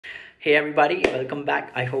Hey everybody, welcome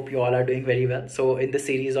back. I hope you all are doing very well. So in the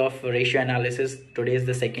series of ratio analysis, today is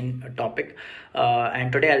the second topic,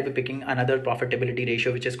 and today I'll be picking another profitability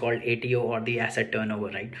ratio which is called ATO, or the asset turnover,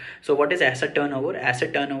 right? So what is asset turnover?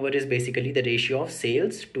 Asset turnover is basically the ratio of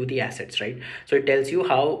sales to the assets, right? So it tells you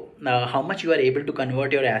how much you are able to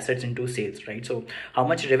convert your assets into sales, right? So how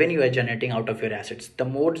much revenue you are generating out of your assets. The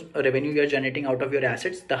more revenue you are generating out of your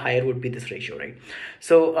assets, the higher would be this ratio, right?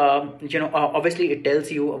 So obviously it tells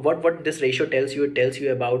you what this ratio tells you. It tells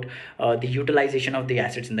you about the utilization of the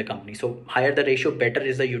assets in the company. So higher the ratio, better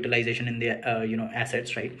is the utilization in the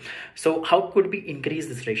assets, right? So how could we increase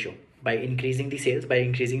this ratio? By increasing the sales, by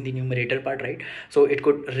increasing the numerator part, right? So it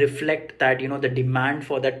could reflect that the demand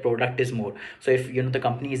for that product is more. So if the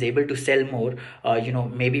company is able to sell more,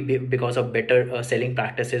 maybe because of better selling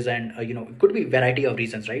practices, and it could be variety of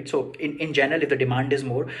reasons, right? So in general, if the demand is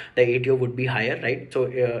more, the ATO would be higher, right? So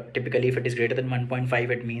typically if it is greater than 1.5,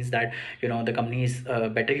 it means that the company is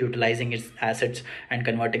better utilizing its assets and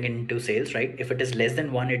converting it into sales, right? If it is less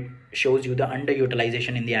than 1, it shows you the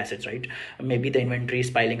underutilization in the assets, right? Maybe the inventory is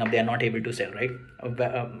piling up, they are not able to sell, right?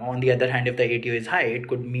 On the other hand, if the ATO is high, it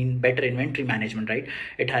could mean better inventory management, right?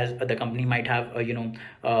 It has the company might have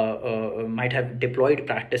might have deployed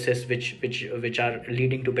practices which are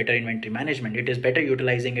leading to better inventory management. It is better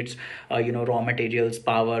utilizing its raw materials,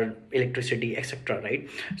 power, electricity, etc., right?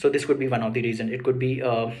 So this could be one of the reasons. It could be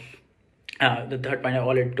the third point I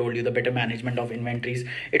already told you, the better management of inventories.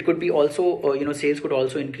 It could be also sales could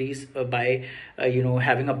also increase by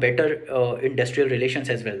having a better industrial relations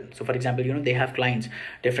as well. So for example, they have clients,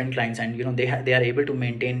 different clients, and they are able to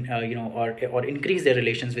maintain or increase their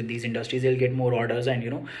relations with these industries. They'll get more orders, and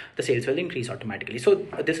the sales will increase automatically. So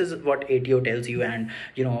this is what ATO tells you, and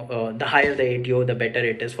the higher the ATO, the better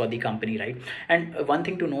it is for the company, right? And one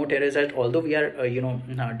thing to note here is that although we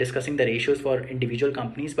are discussing the ratios for individual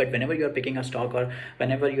companies, but whenever you are picking a stock, or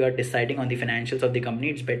whenever you are deciding on the financials of the company,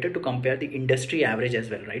 it's better to compare the industry average as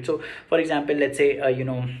well, right? So for example, let's say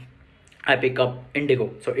I pick up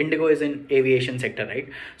Indigo. So Indigo is in aviation sector, right?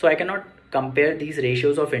 So I cannot compare these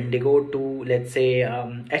ratios of Indigo to, let's say,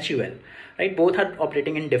 HUL, right? Both are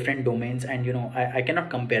operating in different domains, and I cannot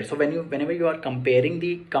compare. So whenever you are comparing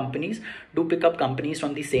the companies, do pick up companies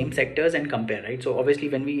from the same sectors and compare, right? So obviously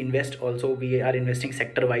when we invest, also we are investing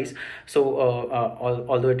sector wise. So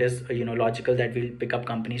although it is logical that we'll pick up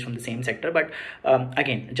companies from the same sector, but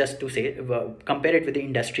again, just to say, compare it with the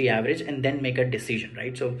industry average and then make a decision,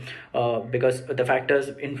 right? So because the factors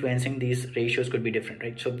influencing these ratios could be different,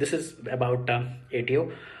 right? So this is about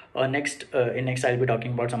ATO. Next I'll be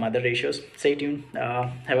talking about some other ratios. Stay tuned.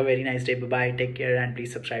 Have a very nice day. Bye bye. Take care, and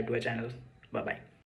please subscribe to our channel. Bye bye.